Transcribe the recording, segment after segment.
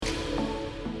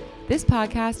This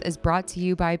podcast is brought to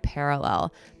you by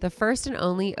Parallel, the first and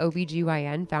only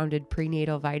OBGYN founded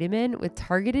prenatal vitamin with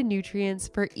targeted nutrients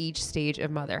for each stage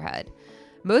of motherhood.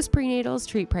 Most prenatals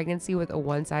treat pregnancy with a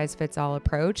one-size-fits-all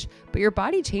approach, but your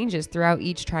body changes throughout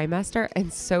each trimester,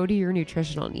 and so do your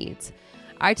nutritional needs.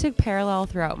 I took Parallel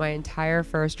throughout my entire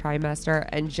first trimester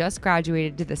and just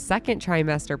graduated to the second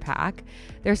trimester pack.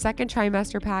 Their second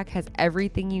trimester pack has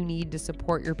everything you need to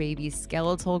support your baby's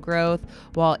skeletal growth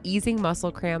while easing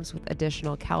muscle cramps with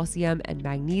additional calcium and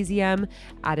magnesium,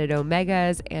 added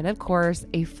omegas, and of course,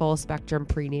 a full spectrum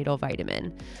prenatal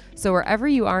vitamin. So wherever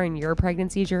you are in your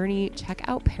pregnancy journey, check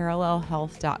out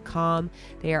parallelhealth.com.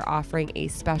 They are offering a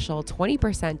special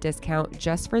 20% discount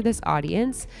just for this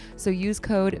audience. So use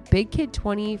code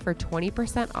BIGKID20 for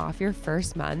 20% off your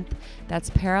first month. That's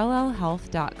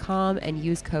parallelhealth.com and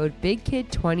use code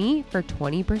BIGKID20 for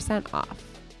 20% off.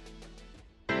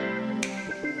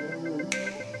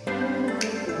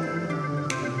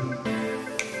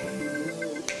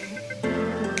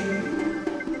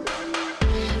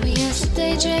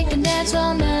 Drink and dance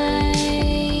all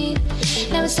night.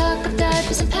 Now let's talk of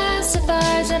diapers and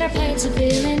pacifiers and our plans of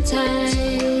feeling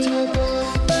tight.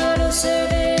 Bottle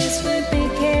service with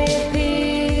BKP.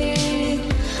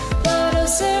 Bottle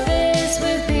service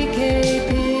with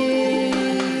BKP.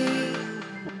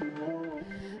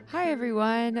 Hi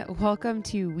everyone, welcome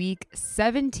to week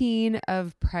 17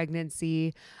 of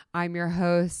pregnancy. I'm your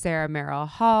host, Sarah Merrill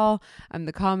Hall. I'm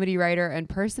the comedy writer and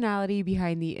personality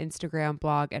behind the Instagram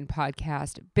blog and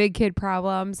podcast Big Kid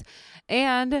Problems.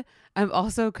 And I'm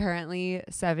also currently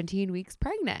 17 weeks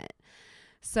pregnant.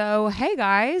 So, hey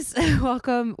guys,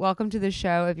 welcome to the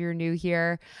show if you're new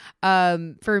here.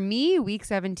 For me, week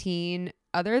 17,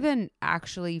 other than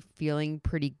actually feeling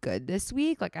pretty good this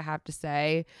week, like I have to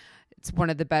say, it's one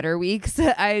of the better weeks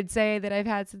I'd say that I've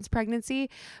had since pregnancy.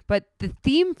 But the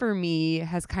theme for me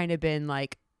has kind of been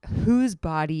like, whose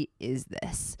body is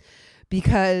this?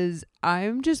 Because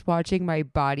I'm just watching my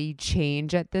body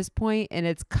change at this point, and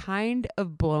it's kind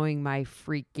of blowing my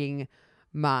freaking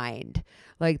mind.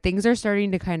 Like things are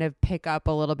starting to kind of pick up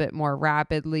a little bit more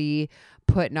rapidly,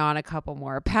 putting on a couple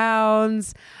more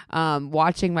pounds,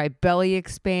 watching my belly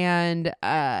expand,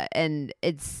 and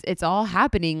it's all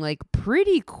happening like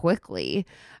pretty quickly.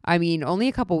 I mean, only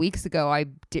a couple weeks ago I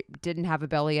didn't have a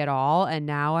belly at all, and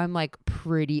now I'm like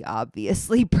pretty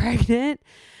obviously pregnant.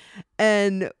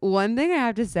 And one thing I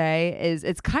have to say is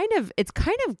it's kind of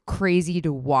crazy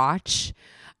to watch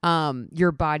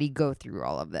your body go through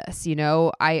all of this. You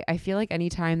know, I feel like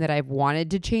anytime that I've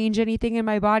wanted to change anything in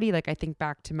my body, like I think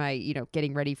back to my,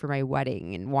 getting ready for my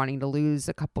wedding and wanting to lose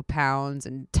a couple pounds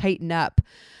and tighten up,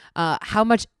 how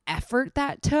much effort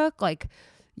that took. Like,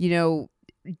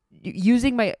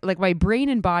 using my brain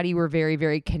and body were very,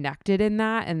 very connected in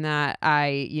that, and that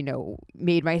I,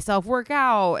 made myself work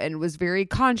out and was very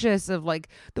conscious of like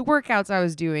the workouts I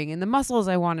was doing and the muscles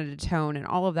I wanted to tone and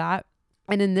all of that.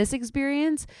 And in this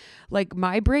experience, like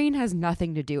my brain has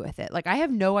nothing to do with it. Like I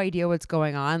have no idea what's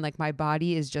going on. Like my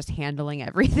body is just handling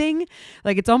everything.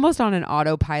 Like it's almost on an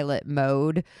autopilot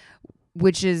mode,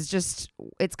 which is just,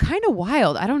 it's kind of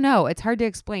wild. I don't know. It's hard to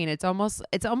explain. It's almost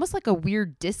like a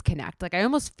weird disconnect. Like I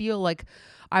almost feel like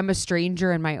I'm a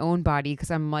stranger in my own body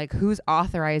because I'm like, who's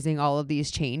authorizing all of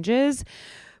these changes?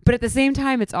 But at the same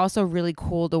time, it's also really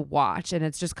cool to watch. And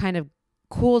it's just kind of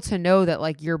cool to know that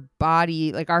like your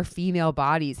body, like our female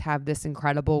bodies have this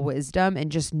incredible wisdom and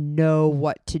just know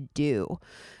what to do.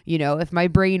 If my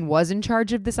brain was in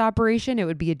charge of this operation, it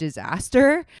would be a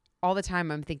disaster. All the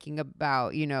time I'm thinking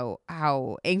about,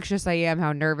 how anxious I am,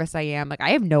 how nervous I am. Like I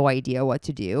have no idea what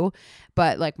to do,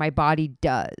 but like my body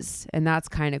does. And that's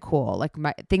kind of cool. Like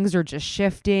my things are just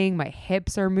shifting. My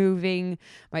hips are moving.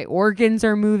 My organs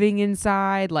are moving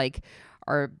inside. Like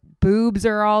our boobs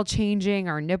are all changing.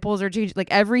 Our nipples are changing. Like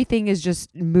everything is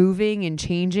just moving and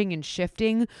changing and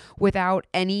shifting without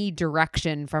any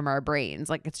direction from our brains.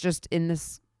 Like it's just in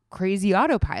this crazy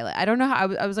autopilot. I don't know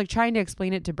how I was like trying to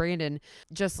explain it to Brandon,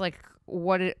 just like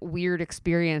what a weird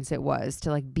experience it was to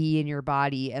like be in your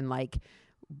body and like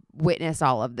witness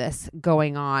all of this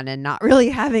going on and not really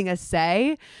having a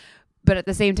say. But at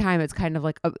the same time, it's kind of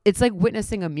like it's like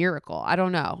witnessing a miracle. I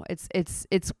don't know. It's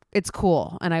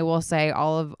cool. And I will say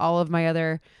all of my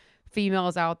other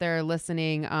females out there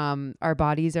listening, our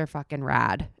bodies are fucking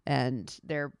rad and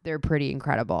they're pretty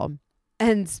incredible.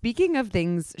 And speaking of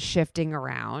things shifting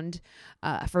around,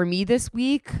 for me this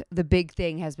week, the big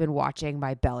thing has been watching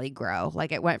my belly grow.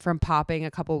 Like it went from popping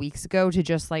a couple weeks ago to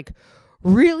just like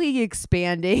really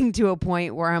expanding to a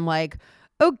point where I'm like,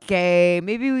 okay,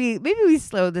 maybe we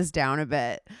slow this down a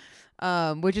bit.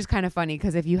 Which is kind of funny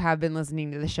because if you have been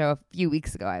listening to the show a few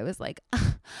weeks ago, I was like,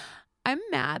 I'm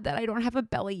mad that I don't have a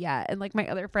belly yet and like my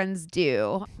other friends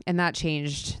do. And that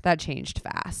changed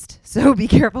fast. So be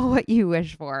careful what you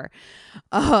wish for.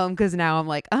 Cuz now I'm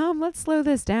like, let's slow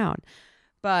this down.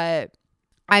 But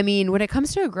I mean, when it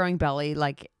comes to a growing belly,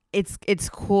 like it's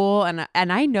cool, and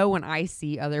I know when I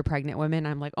see other pregnant women,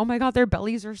 I'm like, "Oh my God, their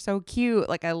bellies are so cute."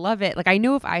 Like I love it. Like I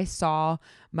know if I saw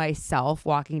myself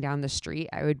walking down the street,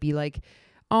 I would be like,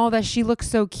 "Oh, that she looks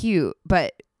so cute."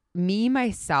 But me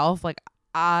myself, like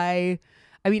I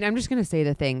mean, I'm just going to say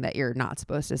the thing that you're not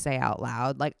supposed to say out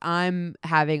loud. Like I'm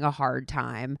having a hard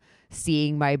time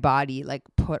seeing my body like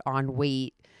put on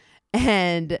weight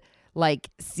and like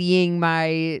seeing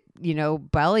my,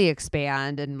 belly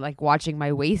expand and like watching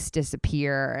my waist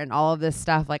disappear and all of this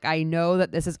stuff. Like I know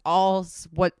that this is all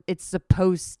what it's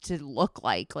supposed to look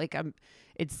like. Like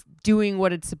it's doing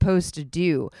what it's supposed to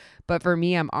do. But for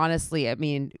me, I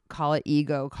mean, call it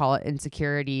ego, call it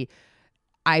insecurity.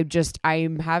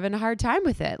 I'm having a hard time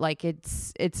with it. Like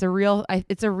it's a real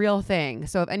thing.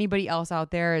 So if anybody else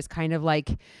out there is kind of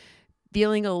like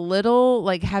feeling a little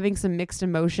like having some mixed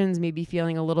emotions, maybe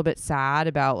feeling a little bit sad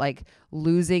about like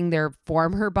losing their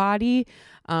former body,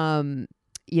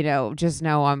 just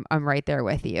know I'm right there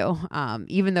with you.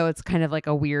 Even though it's kind of like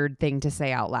a weird thing to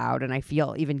say out loud, and I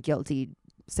feel even guilty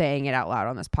saying it out loud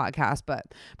on this podcast, but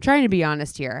I'm trying to be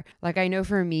honest here. Like I know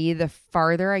for me, the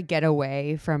farther I get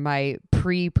away from my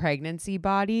pre-pregnancy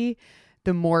body,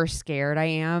 the more scared I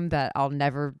am that I'll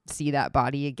never see that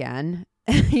body again.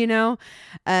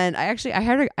 And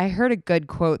I heard a good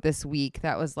quote this week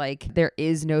that was like, there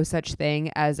is no such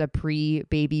thing as a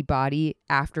pre-baby body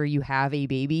after you have a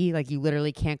baby. Like you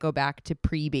literally can't go back to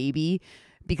pre-baby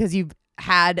because you've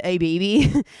had a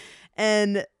baby.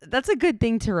 And that's a good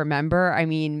thing to remember. I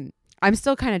mean, I'm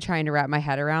still kind of trying to wrap my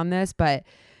head around this, but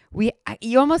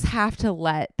you almost have to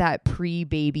let that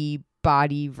pre-baby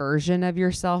body version of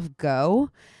yourself go.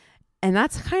 And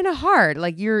that's kind of hard.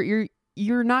 Like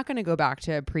you're not going to go back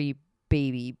to a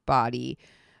pre-baby body.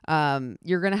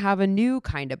 You're going to have a new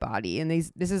kind of body. And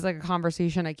this is like a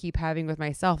conversation I keep having with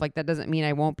myself. Like that doesn't mean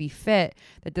I won't be fit.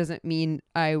 That doesn't mean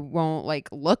I won't like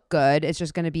look good. It's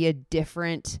just going to be a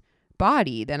different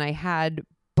body than I had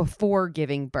before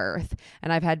giving birth.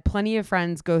 And I've had plenty of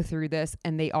friends go through this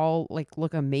and they all like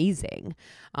look amazing.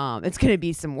 It's going to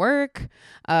be some work.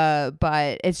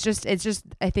 But it's just,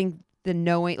 I think the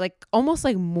knowing, like almost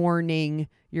like mourning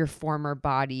your former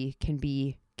body can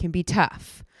be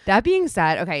tough. That being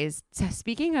said, okay,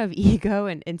 speaking of ego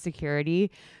and insecurity,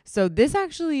 so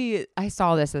I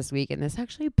saw this week and this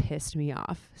actually pissed me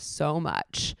off so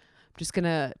much. Just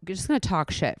gonna talk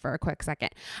shit for a quick second.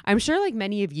 I'm sure like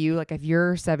many of you, like if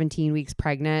you're 17 weeks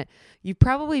pregnant, you've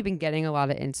probably been getting a lot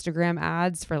of Instagram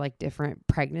ads for like different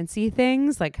pregnancy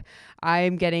things. Like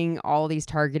I'm getting all these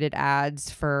targeted ads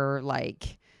for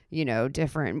like,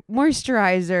 different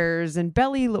moisturizers and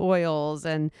belly oils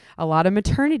and a lot of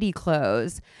maternity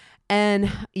clothes.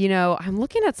 And, I'm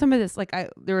looking at some of this, like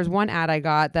there was one ad I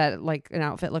got that like an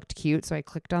outfit looked cute. So I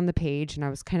clicked on the page and I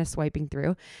was kind of swiping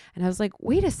through and I was like,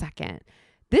 wait a second,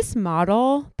 this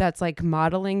model that's like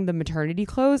modeling the maternity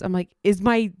clothes, I'm like, is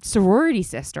my sorority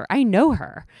sister. I know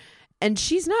her and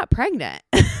she's not pregnant.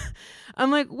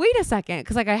 I'm like, wait a second.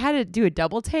 Cause like I had to do a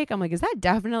double take. I'm like, is that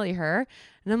definitely her?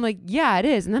 And I'm like, yeah, it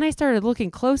is. And then I started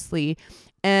looking closely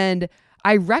and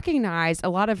I recognized a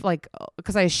lot of like,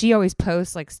 because she always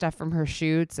posts like stuff from her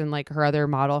shoots and like her other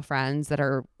model friends that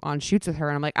are on shoots with her.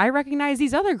 And I'm like, I recognize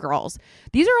these other girls.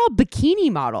 These are all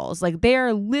bikini models. Like they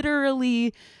are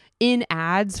literally in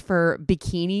ads for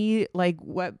bikini like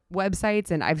websites.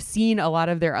 And I've seen a lot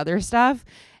of their other stuff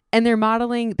and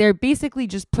they're basically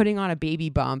just putting on a baby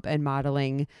bump and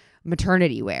modeling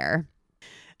maternity wear.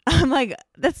 I'm like,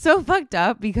 that's so fucked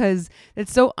up because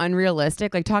it's so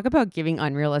unrealistic. Like talk about giving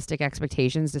unrealistic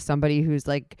expectations to somebody who's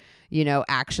like,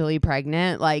 actually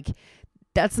pregnant. Like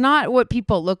that's not what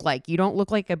people look like. You don't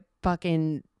look like a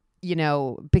fucking,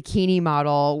 bikini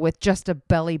model with just a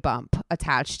belly bump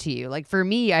attached to you. Like for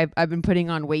me, I've been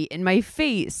putting on weight in my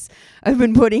face. I've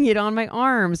been putting it on my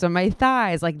arms, on my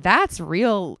thighs. Like that's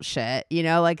real shit,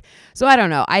 like, so I don't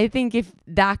know. I think if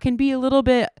that can be a little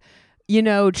bit,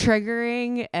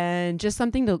 triggering and just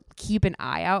something to keep an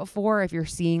eye out for if you're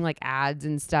seeing like ads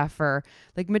and stuff for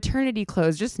like maternity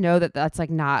clothes, just know that that's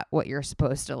like not what you're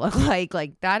supposed to look like.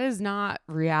 Like that is not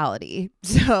reality.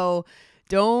 So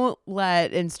don't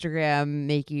let Instagram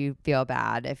make you feel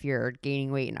bad if you're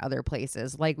gaining weight in other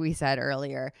places. Like we said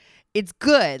earlier, it's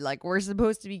good. Like we're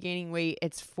supposed to be gaining weight.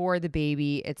 It's for the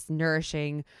baby. It's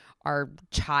nourishing our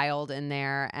child in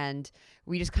there. And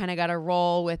we just kind of got to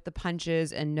roll with the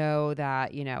punches and know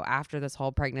that, after this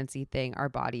whole pregnancy thing, our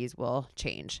bodies will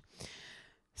change.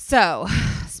 So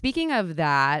speaking of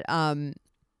that, I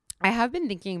have been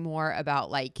thinking more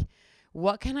about like,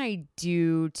 what can I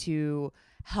do to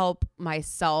help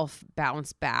myself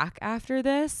bounce back after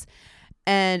this?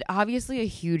 And obviously a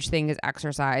huge thing is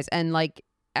exercise. And like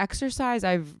exercise,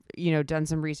 I've, done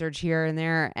some research here and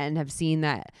there and have seen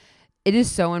that it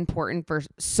is so important for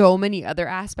so many other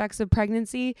aspects of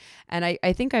pregnancy. And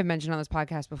I think I've mentioned on this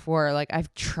podcast before, like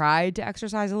I've tried to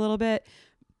exercise a little bit.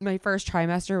 My first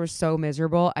trimester was so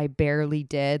miserable. I barely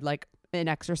did. Like an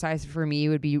exercise for me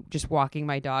would be just walking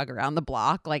my dog around the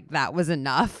block. Like that was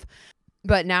enough.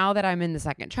 But now that I'm in the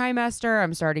second trimester,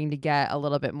 I'm starting to get a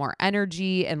little bit more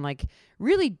energy and like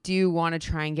really do want to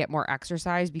try and get more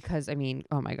exercise because I mean,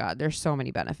 oh my God, there's so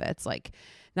many benefits. Like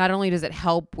not only does it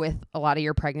help with a lot of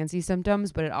your pregnancy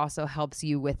symptoms, but it also helps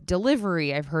you with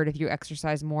delivery. I've heard if you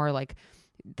exercise more, like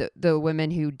the women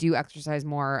who do exercise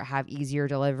more have easier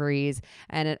deliveries,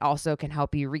 and it also can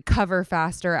help you recover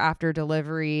faster after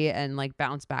delivery and like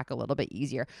bounce back a little bit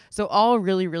easier. So all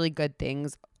really, really good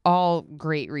things, all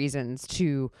great reasons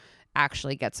to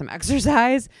actually get some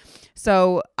exercise.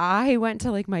 So I went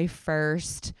to like my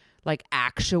first like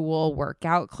actual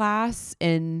workout class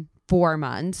in 4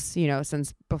 months,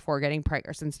 since before getting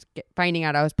pregnant or since finding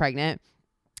out I was pregnant.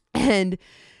 And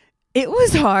it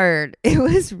was hard. It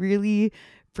was really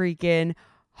freaking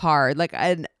hard. Like,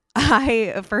 and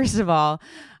first of all,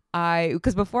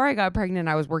 because before I got pregnant,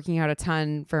 I was working out a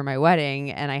ton for my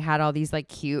wedding and I had all these like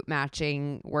cute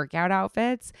matching workout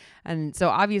outfits. And so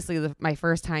obviously my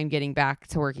first time getting back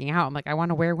to working out, I'm like, I want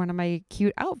to wear one of my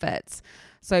cute outfits.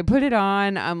 So I put it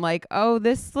on. I'm like, oh,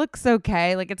 this looks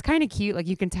okay. Like it's kind of cute. Like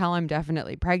you can tell I'm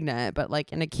definitely pregnant, but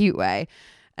like in a cute way.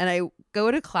 And I go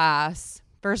to class.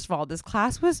 First of all, this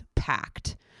class was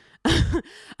packed.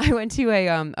 I went to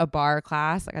a bar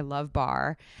class. Like I love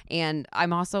bar. And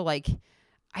I'm also like,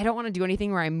 I don't want to do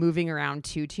anything where I'm moving around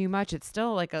too much. It's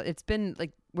still like it's been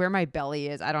like where my belly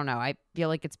is. I don't know. I feel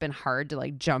like it's been hard to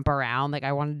like jump around. Like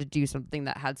I wanted to do something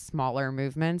that had smaller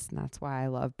movements, and that's why I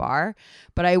love bar.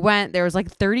 But I went, there was like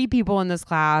 30 people in this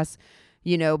class,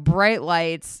 bright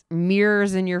lights,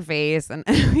 mirrors in your face, and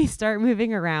we start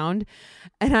moving around.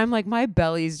 And I'm like, my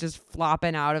belly's just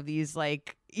flopping out of these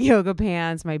like yoga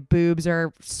pants. My boobs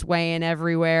are swaying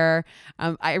everywhere.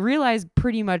 I realized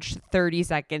pretty much 30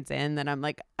 seconds in that I'm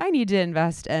like, I need to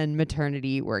invest in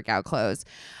maternity workout clothes.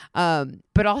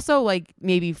 But also like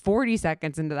maybe 40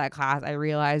 seconds into that class, I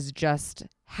realized just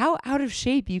how out of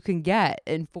shape you can get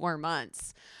in 4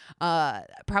 months.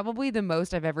 Probably the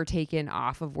most I've ever taken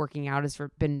off of working out has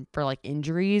been for like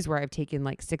injuries where I've taken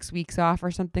like 6 weeks off or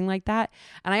something like that.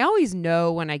 And I always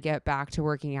know when I get back to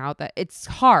working out that it's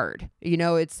hard. You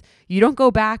don't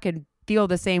go back and feel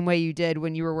the same way you did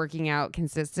when you were working out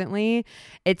consistently.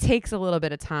 It takes a little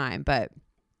bit of time, but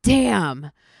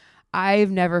damn,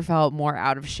 I've never felt more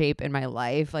out of shape in my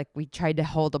life. Like we tried to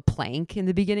hold a plank in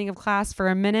the beginning of class for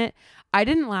a minute. I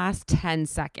didn't last 10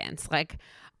 seconds. Like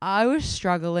I was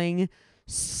struggling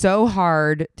so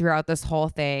hard throughout this whole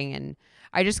thing. And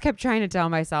I just kept trying to tell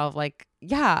myself like,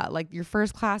 yeah, like your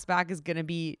first class back is going to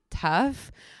be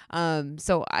tough.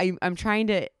 So I'm trying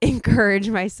to encourage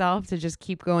myself to just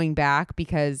keep going back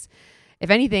because if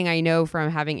anything, I know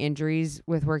from having injuries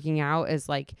with working out is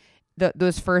like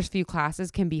those first few classes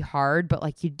can be hard, but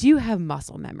like you do have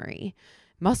muscle memory.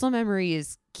 Muscle memory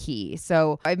is key.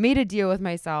 So I've made a deal with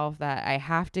myself that I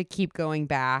have to keep going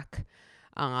back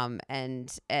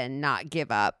and not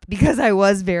give up because I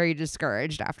was very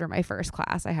discouraged after my first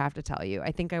class. I have to tell you,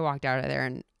 I think I walked out of there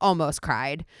and almost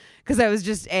cried because I was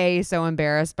just so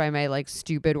embarrassed by my like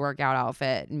stupid workout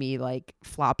outfit, me like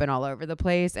flopping all over the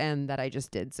place and that I just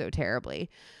did so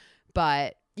terribly.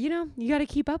 But you got to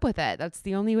keep up with it. That's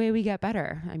the only way we get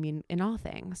better. I mean, in all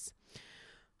things.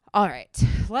 All right,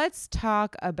 let's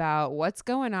talk about what's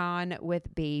going on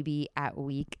with baby at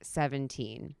week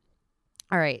 17.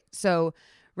 All right, so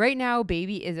right now,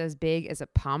 baby is as big as a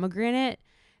pomegranate.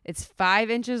 It's 5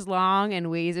 inches long and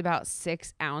weighs about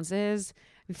 6 ounces.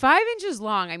 5 inches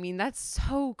long, I mean, that's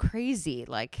so crazy.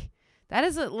 Like, that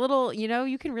is a little,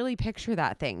 you can really picture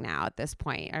that thing now at this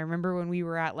point. I remember when we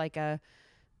were at like a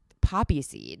poppy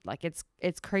seed. Like, it's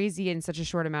crazy in such a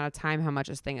short amount of time how much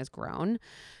this thing has grown.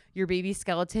 Your baby's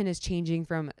skeleton is changing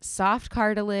from soft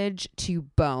cartilage to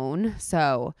bone.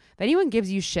 So if anyone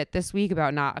gives you shit this week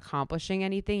about not accomplishing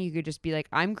anything, you could just be like,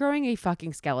 I'm growing a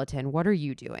fucking skeleton. What are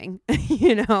you doing?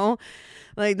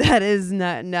 Like that is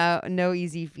no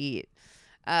easy feat.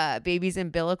 Baby's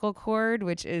umbilical cord,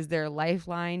 which is their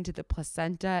lifeline to the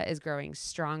placenta, is growing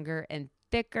stronger and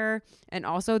thicker. And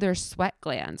also their sweat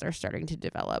glands are starting to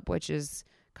develop, which is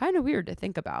kind of weird to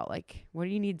think about. Like, what do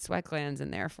you need sweat glands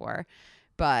in there for?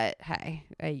 But hey,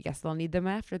 I guess they'll need them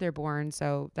after they're born.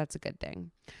 So that's a good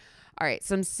thing. All right.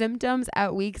 Some symptoms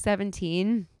at week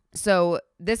 17. So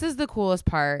this is the coolest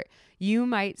part. You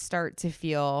might start to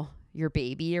feel your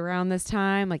baby around this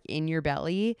time, like in your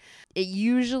belly. It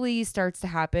usually starts to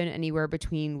happen anywhere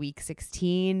between week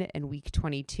 16 and week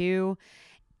 22.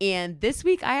 And this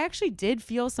week I actually did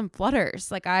feel some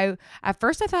flutters. Like at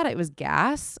first I thought it was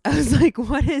gas. I was like,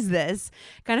 what is this?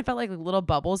 Kind of felt like little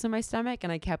bubbles in my stomach.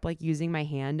 And I kept like using my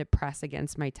hand to press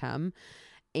against my tum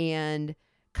and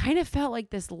kind of felt like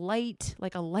this light,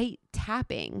 like a light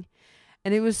tapping.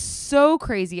 And it was so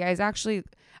crazy. I was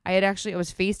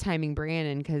FaceTiming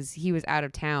Brandon because he was out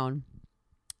of town.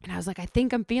 And I was like, I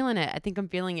think I'm feeling it.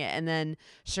 And then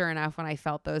sure enough, when I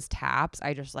felt those taps,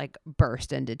 I just like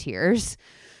burst into tears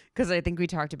because I think we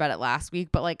talked about it last week.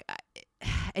 But like,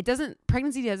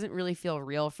 pregnancy doesn't really feel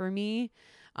real for me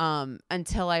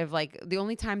until I've like, the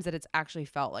only times that it's actually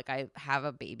felt like I have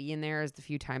a baby in there is the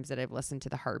few times that I've listened to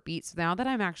the heartbeat. So now that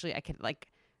I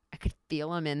could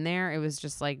feel him in there. It was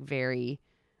just like very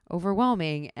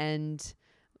overwhelming and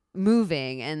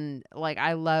moving, and like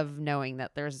I love knowing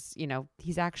that there's,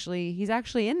 he's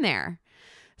actually in there.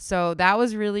 So that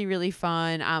was really, really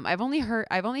fun. I've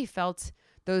only felt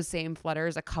those same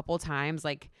flutters a couple times.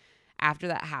 Like after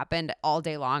that happened, all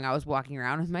day long I was walking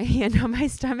around with my hand on my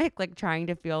stomach, like trying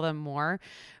to feel them more.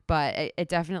 But it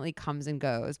definitely comes and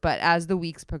goes. But as the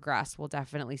weeks progress, we'll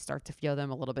definitely start to feel them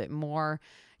a little bit more.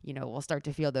 We'll start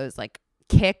to feel those like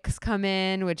kicks come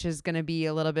in, which is going to be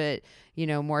a little bit,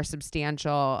 more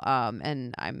substantial.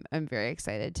 And I'm very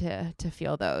excited to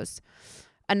feel those.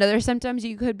 Another symptoms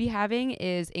you could be having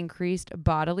is increased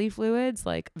bodily fluids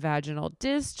like vaginal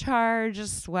discharge,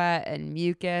 sweat, and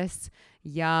mucus.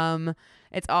 Yum.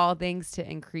 It's all thanks to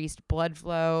increased blood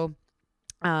flow.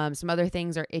 Some other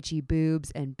things are itchy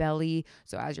boobs and belly.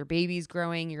 So as your baby's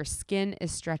growing, your skin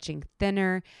is stretching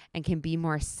thinner and can be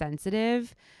more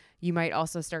sensitive. You might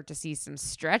also start to see some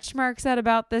stretch marks at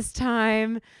about this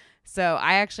time. So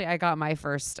I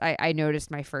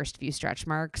noticed my first few stretch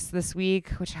marks this week,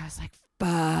 which I was like,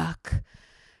 fuck.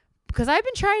 Because I've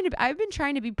been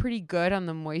trying to be pretty good on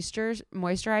the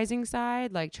moisturizing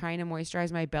side, like trying to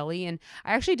moisturize my belly. And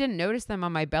I actually didn't notice them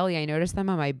on my belly. I noticed them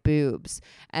on my boobs.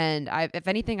 And if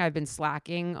anything, I've been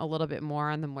slacking a little bit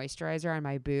more on the moisturizer on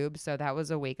my boobs. So that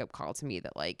was a wake up call to me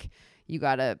that like, you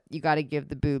gotta give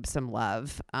the boobs some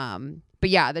love. But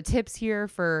yeah, the tips here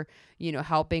for,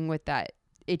 helping with that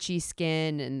itchy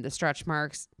skin and the stretch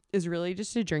marks is really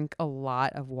just to drink a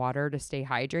lot of water to stay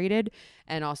hydrated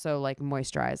and also like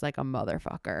moisturize like a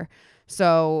motherfucker.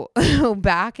 So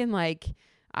back in like,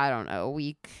 I don't know,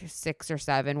 week 6 or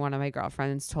 7, one of my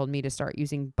girlfriends told me to start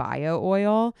using bio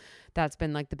oil. That's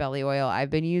been like the belly oil I've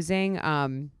been using.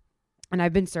 And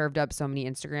I've been served up so many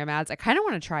Instagram ads. I kind of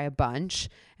want to try a bunch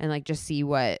and like just see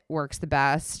what works the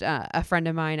best. A friend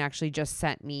of mine actually just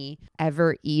sent me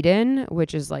Ever Eden,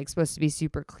 which is like supposed to be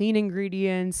super clean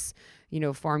ingredients,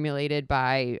 formulated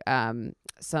by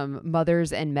some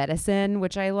mothers and medicine,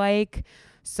 which I like.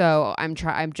 So I'm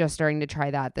just starting to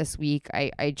try that this week.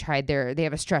 I tried they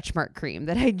have a stretch mark cream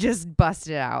that I just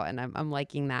busted out, and I'm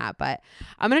liking that. But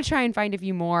I'm going to try and find a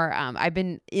few more. I've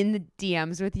been in the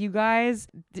DMs with you guys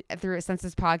since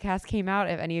this podcast came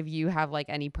out. If any of you have like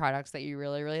any products that you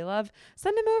really, really love,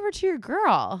 send them over to your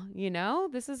girl.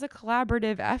 This is a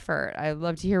collaborative effort. I'd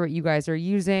love to hear what you guys are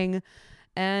using.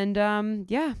 And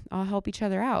I'll help each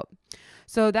other out.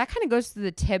 So that kind of goes to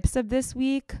the tips of this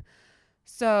week.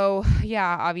 So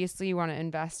yeah, obviously you want to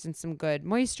invest in some good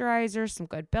moisturizer, some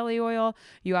good belly oil.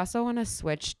 You also want to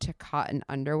switch to cotton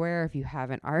underwear if you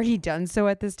haven't already done so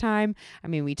at this time. I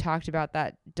mean, we talked about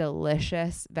that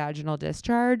delicious vaginal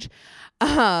discharge.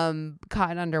 Cotton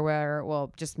underwear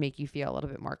will just make you feel a little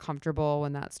bit more comfortable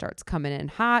when that starts coming in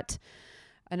hot.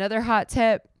 Another hot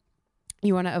tip,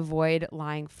 you want to avoid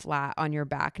lying flat on your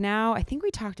back now. I think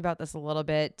we talked about this a little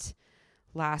bit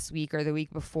last week or the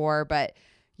week before, but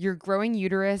your growing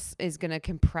uterus is going to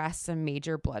compress some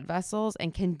major blood vessels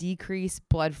and can decrease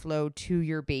blood flow to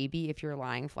your baby if you're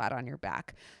lying flat on your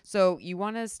back. So you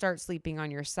want to start sleeping on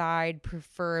your side,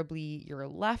 preferably your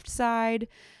left side.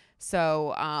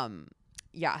 So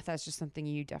that's just something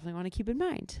you definitely want to keep in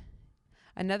mind.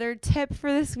 Another tip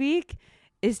for this week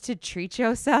is to treat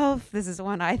yourself. This is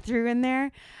one I threw in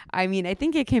there. I mean, I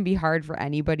think it can be hard for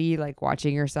anybody, like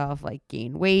watching yourself like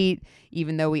gain weight,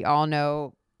 even though we all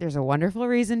know there's a wonderful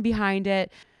reason behind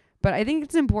it. But I think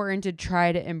it's important to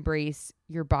try to embrace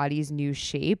your body's new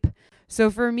shape.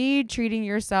 So for me, treating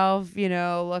yourself,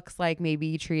 looks like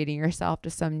maybe treating yourself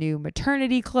to some new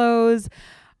maternity clothes.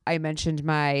 I mentioned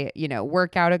my,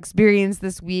 workout experience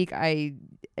this week. I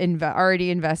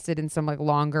already invested in some like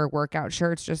longer workout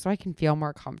shirts just so I can feel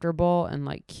more comfortable and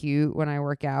like cute when I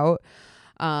work out.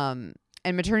 And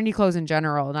maternity clothes in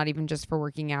general, not even just for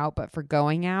working out, but for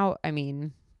going out. I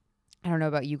mean, I don't know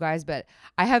about you guys, but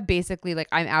I have basically like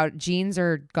I'm out. Jeans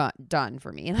are done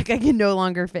for me. Like I can no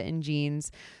longer fit in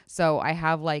jeans. So I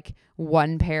have like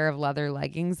one pair of leather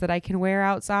leggings that I can wear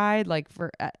outside, like for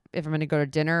if I'm going to go to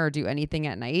dinner or do anything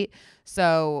at night.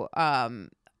 So,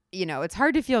 you know, it's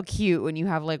hard to feel cute when you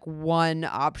have like one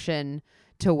option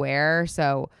to wear.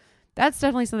 So that's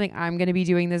definitely something I'm going to be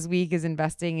doing this week, is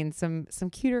investing in some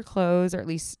cuter clothes, or at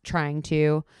least trying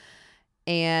to.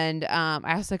 And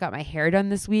I also got my hair done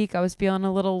this week. I was feeling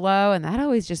a little low, and that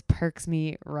always just perks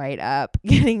me right up.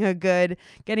 Getting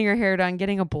your hair done,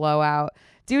 getting a blowout.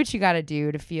 Do what you got to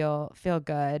do to feel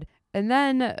good. And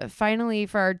then finally,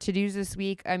 for our to-dos this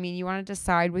week, I mean, you want to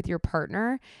decide with your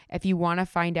partner if you want to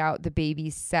find out the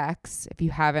baby's sex, if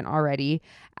you haven't already,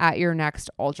 at your next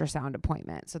ultrasound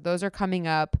appointment. So those are coming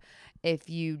up. If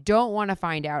you don't want to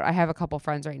find out, I have a couple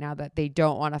friends right now that they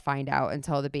don't want to find out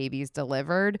until the baby's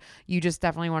delivered. You just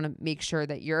definitely want to make sure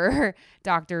that your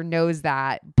doctor knows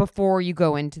that before you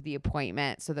go into the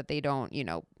appointment so that they don't, you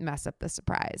know, mess up the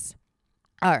surprise.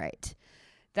 All right.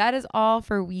 That is all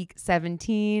for week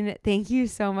 17. Thank you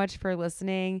so much for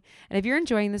listening. And if you're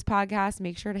enjoying this podcast,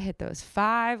 make sure to hit those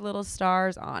 5 little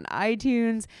stars on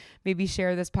iTunes. Maybe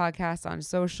share this podcast on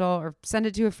social or send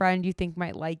it to a friend you think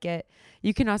might like it.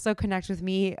 You can also connect with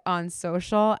me on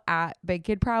social at Big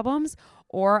Kid Problems,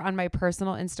 or on my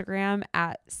personal Instagram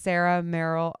at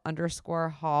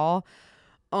SarahMerrill_Hall.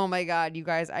 Oh my God, you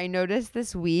guys, I noticed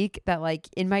this week that like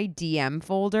in my DM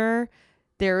folder,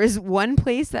 there is one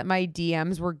place that my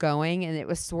DMs were going, and it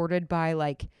was sorted by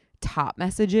like top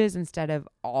messages instead of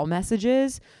all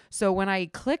messages. So when I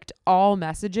clicked all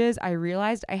messages, I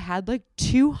realized I had like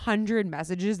 200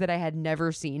 messages that I had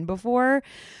never seen before.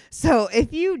 So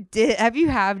if you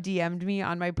have DM'd me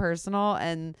on my personal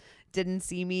and didn't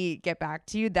see me get back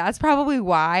to you, that's probably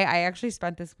why. I actually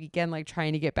spent this weekend like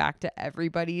trying to get back to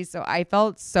everybody. So I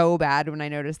felt so bad when I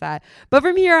noticed that. But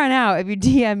from here on out, if you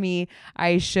DM me,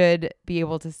 I should be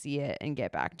able to see it and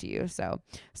get back to you. So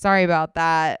sorry about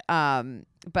that.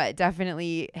 But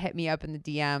definitely hit me up in the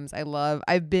DMs.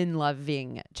 I've been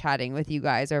loving chatting with you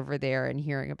guys over there and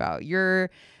hearing about your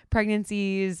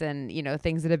pregnancies and, you know,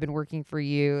 things that have been working for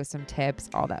you, some tips,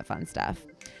 all that fun stuff.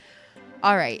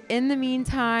 All right. In the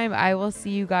meantime, I will see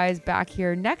you guys back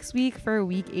here next week for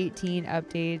week 18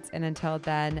 updates. And until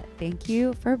then, thank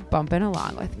you for bumping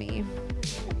along with me.